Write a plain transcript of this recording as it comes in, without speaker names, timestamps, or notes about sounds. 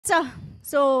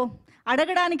So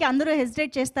అడగడానికి అందరూ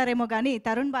hesitate చేస్తారేమో కానీ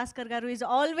తరుణ్ భాస్కర్ గారు is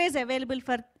always available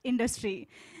for industry.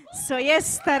 So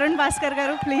yes, Tarun Bhaskar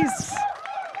గారు please.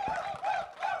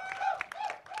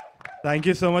 Thank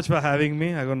you so much for having me.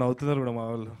 అగో నవ్వుతున్నారు కూడా మా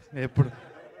వాళ్ళు.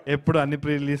 ఎప్పుడు అన్ని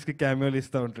ప్రీ రిలీజ్కి క్యామియోలు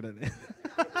ఇస్తూ ఉంటాడని.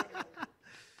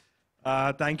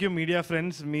 Thank you media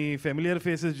friends. Me familiar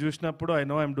faces చూసినప్పుడు I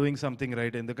know I'm doing something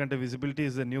right. ఎందుకంటే visibility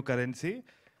is the new currency.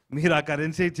 మీరు ఆ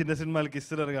కరెన్సీ చిన్న సినిమాలకి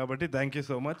ఇస్తున్నారు కాబట్టి థ్యాంక్ యూ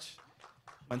సో మచ్.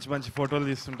 మంచి మంచి ఫోటోలు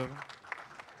తీస్తుంటారు.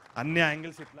 అన్ని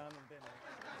యాంగిల్స్ ఇట్లా ఉంటాయి.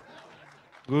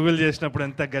 గూగుల్ చేసినప్పుడు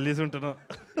ఎంత గలీజ్ ఉంటుందో.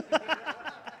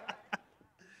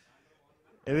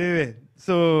 ఎనీవే,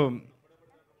 సో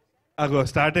అగో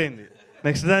స్టార్ట్ అయింది.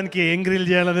 నెక్స్ట్ దానికి ఏం గ్రిల్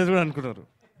చేయాలనేది కూడా అనుకున్నారు.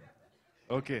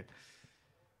 Okay,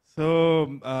 so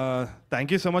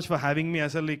thank you so much for having me.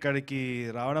 అసలు ఇక్కడికి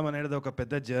రావడం అనేది ఒక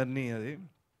పెద్ద జర్నీ. అది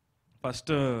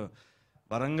ఫస్ట్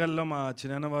వరంగల్లో మా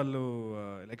చిన్న వాళ్ళు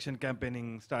ఎలక్షన్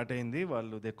క్యాంపెయినింగ్ స్టార్ట్ అయింది.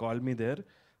 వాళ్ళు దే కాల్ మీ దేర్.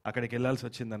 అక్కడికి వెళ్ళాల్సి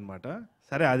వచ్చిందనమాట.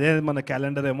 సరే అదే మన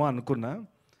క్యాలెండర్ ఏమో అనుకున్నా.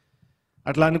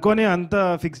 అట్లా అనుకొని అంతా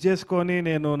ఫిక్స్ చేసుకొని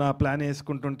నేను నా ప్లాన్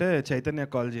వేసుకుంటుంటే చైతన్య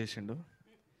కాల్ చేసిండు.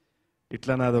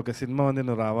 ఇట్లా నాది ఒక సినిమా ఉంది,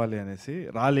 నువ్వు రావాలి అనేసి.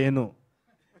 రాలేను,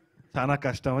 చాలా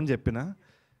కష్టం అని చెప్పిన.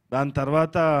 దాని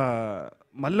తర్వాత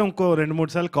మళ్ళీ ఇంకో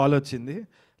 2-3 సార్లు కాల్ వచ్చింది.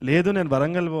 లేదు నేను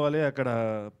వరంగల్ పోవాలి, అక్కడ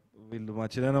వీళ్ళు మా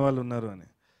చిన్న వాళ్ళు ఉన్నారు అని.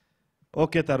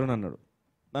 ఓకే తరుణ్ అన్నాడు.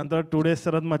 దాని తర్వాత 2 days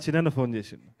తర్వాత మా చిన్న ఫోన్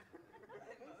చేసిండు,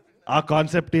 ఆ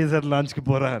కాన్సెప్ట్ టీజర్ లాంచ్కి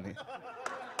పోరా అని.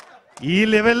 ఈ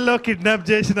లెవెల్లో కిడ్నాప్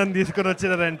చేసి నన్ను తీసుకొని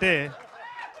వచ్చినారంటే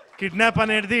కిడ్నాప్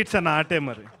అనేది ఇట్స్ అన్ ఆర్టే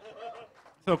మరి.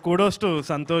 So kudos to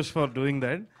Santosh for doing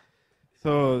that.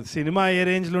 So cinema ఏ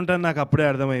రేంజ్లో ఉంటుందని నాకు అప్పుడే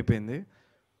అర్థమైపోయింది.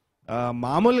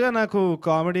 మామూలుగా నాకు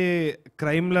కామెడీ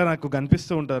క్రైమ్లో నాకు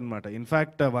కనిపిస్తూ ఉంటుంది అనమాట.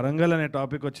 ఇన్ఫ్యాక్ట్ వరంగల్ అనే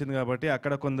టాపిక్ వచ్చింది కాబట్టి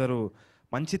అక్కడ కొందరు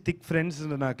మంచి థిక్ ఫ్రెండ్స్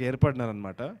నాకు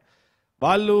ఏర్పడినారనమాట.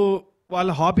 వాళ్ళ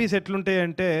హాబీస్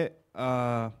ఎట్లుంటాయంటే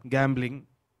గ్యాంబ్లింగ్,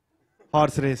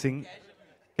 హార్స్ రేసింగ్,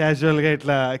 క్యాజువల్గా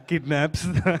ఇట్లా కిడ్నాప్స్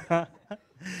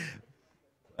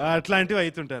అట్లాంటివి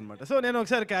అవుతుంటాయి అనమాట. సో నేను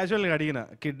ఒకసారి క్యాజువల్గా అడిగిన,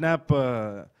 కిడ్నాప్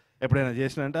ఎప్పుడైనా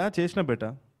చేసినా అంటే చేసిన బెటా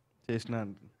చేసిన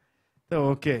అంటే.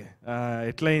 ఓకే,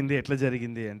 ఎట్లయింది, ఎట్లా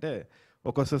జరిగింది అంటే,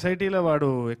 ఒక సొసైటీలో వాడు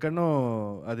ఎక్కడనో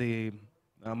అది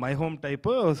మై హోమ్ టైప్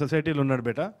సొసైటీలో ఉన్నాడు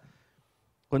బేటా.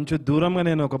 కొంచెం దూరంగా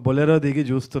నేను ఒక బొలెరో దిగి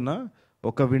చూస్తున్నా,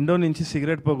 ఒక విండో నుంచి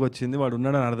సిగరెట్ పొగ వచ్చింది, వాడు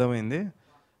ఉన్నాడని అర్థమైంది.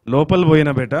 లోపల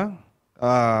పోయిన బేట,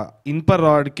 ఇన్ప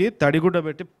రాడ్కి తడిగుడ్డ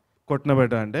పెట్టి కొట్టిన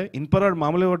బేట. అంటే ఇన్ప రాడ్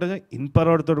మామూలుగా కొట్టే, ఇన్ప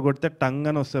రాడ్తో కొడితే టంగ్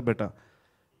అని వస్తుంది బేట.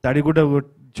 తడిగుడ్డ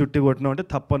చుట్టి కొట్టినావు అంటే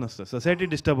తప్పని వస్తుంది. సొసైటీ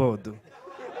డిస్టర్బ్ అవ్వద్దు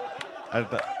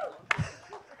అట్లా.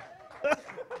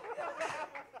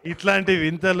 ఇట్లాంటి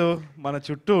వింతలు మన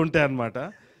చుట్టూ ఉంటాయి అన్నమాట.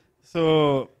 So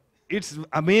it's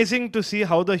amazing to see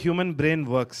how the human brain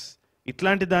works.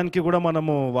 ఇట్లాంటి దానికి కూడా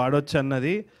మనము వాడవచ్చు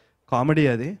అన్నది కామెడీ.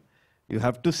 అది you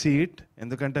have to see it.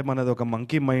 ఎందుకంటే మనది ఒక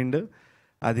మంకీ మైండ్.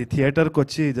 అది థియేటర్కి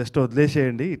వచ్చి జస్ట్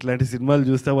వదిలేసేయండి. ఇట్లాంటి సినిమాలు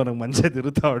చూస్తే మనకు మంచిగా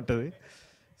తిరుగుతూ ఉంటుంది.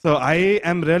 So I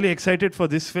am really excited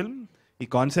for this film. ఈ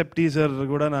కాన్సెప్ట్ టీజర్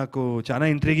కూడా నాకు చాలా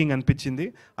ఇంట్రీగింగ్ అనిపించింది.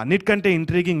 అన్నిటికంటే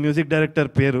ఇంట్రీగింగ్ మ్యూజిక్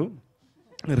డైరెక్టర్ పేరు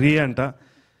రీ అంట.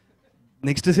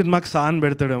 నెక్స్ట్ సినిమాకి సాన్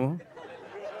పెడతాడేమో,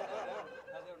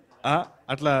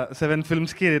 అట్లా 7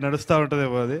 filmsకి నడుస్తూ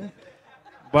ఉంటుందేమో అది.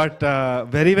 But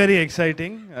very very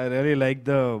exciting. I really like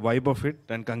the vibe of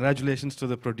it and congratulations to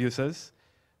the producers.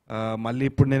 మళ్ళీ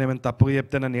ఇప్పుడు నేను ఏమైనా తప్పుగా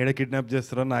చెప్తే నన్ను ఏడ కిడ్నాప్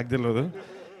చేస్తారో నాకు తెలియదు.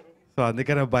 సో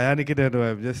అందుకని భయానికి నేను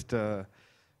I'm just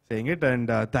saying it. And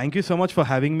thank you so much for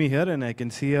having me here. And I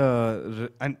can see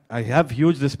and I have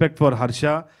huge respect for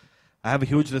Harsha. I have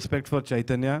huge respect for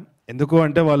Chaitanya. ఎందుకు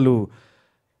అంటే వాళ్ళు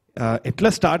ఎట్లా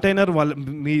start అయినారు,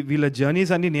 వీళ్ళ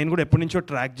journeys అన్ని నేను కూడా ఎప్పటి నుంచో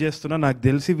ట్రాక్ చేస్తున్నా. నాకు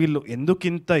తెలిసి వీళ్ళు ఎందుకు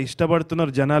ఇంత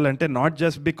ఇష్టపడుతున్నారు జనాలు అంటే, నాట్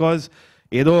జస్ట్ బికాజ్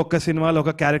ఏదో ఒక సినిమాలో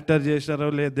ఒక క్యారెక్టర్ చేసినారో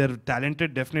లేదు, దే ఆర్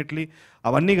టాలెంటెడ్ డెఫినెట్లీ,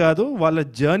 అవన్నీ కాదు. వాళ్ళ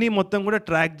జర్నీ మొత్తం కూడా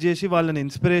ట్రాక్ చేసి వాళ్ళని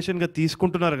ఇన్స్పిరేషన్గా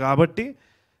తీసుకుంటున్నారు కాబట్టి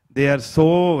they are so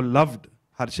loved,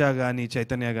 Harsha కానీ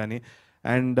చైతన్య కానీ.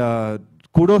 అండ్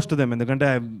కుడోస్ టు దెమ్, ఎందుకంటే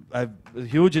ఐ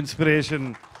హ్యూజ్ ఇన్స్పిరేషన్.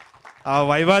 ఆ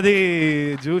వైవాది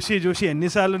చూసి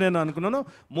ఎన్నిసార్లు నేను అనుకున్నాను.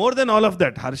 More than all of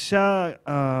that, Harsha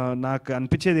నాకు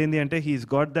అనిపించేది ఏంటి అంటే, he's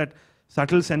got that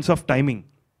subtle sense of timing.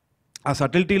 ఆ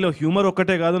సటిల్టీలో హ్యూమర్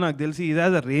ఒక్కటే కాదు, నాకు తెలిసి ఇది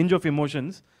has a range of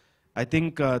emotions. I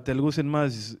think Telugu cinema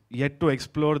is yet to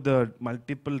explore the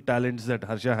multiple talents that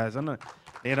Harsha has అని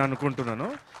నేను అనుకుంటున్నాను.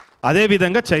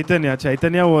 అదేవిధంగా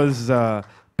Chaitanya was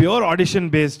pure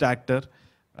audition based actor.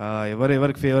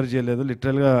 ఎవరికి ఫేవర్ చేయలేదు.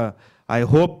 లిటరల్గా I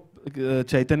hope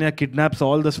Chaitanya kidnaps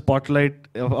all the spotlight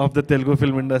of the Telugu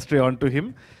film industry onto him.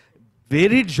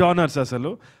 Varied genres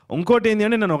asalu. Inkoti endi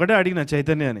ante nanu okate adigina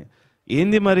Chaitanyani,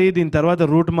 ఏంది మరి దీని తర్వాత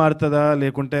రూట్ మారుతుందా,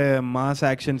 లేకుంటే mass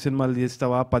action సినిమాలు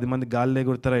తీస్తావా, 10 మంది గాల్లో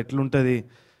ఎగురుతారా, ఎట్లుంటుంది,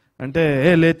 అంటే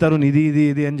ఏ లేదు తరుణ్ ఇది ఇది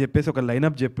ఇది అని చెప్పేసి ఒక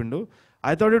లైనప్ చెప్పిండు.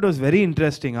 I thought it was very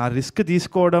interesting. ఆ రిస్క్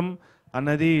తీసుకోవడం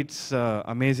అన్నది it's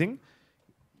amazing.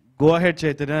 Go ahead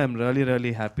Chaitanya, I'm really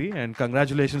really happy and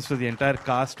congratulations to the entire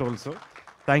cost also.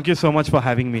 Thank you so much for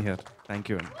having me here. Thank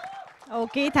you అండి.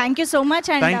 Okay, thank you so much.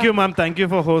 And thank you ma'am, thank you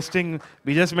for hosting.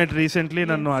 We just met recently.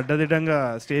 నన్ను అడ్డదిడ్డంగా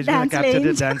stage మీద capture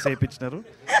చేసి dance చేయించినారు.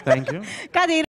 Thank you. కాదు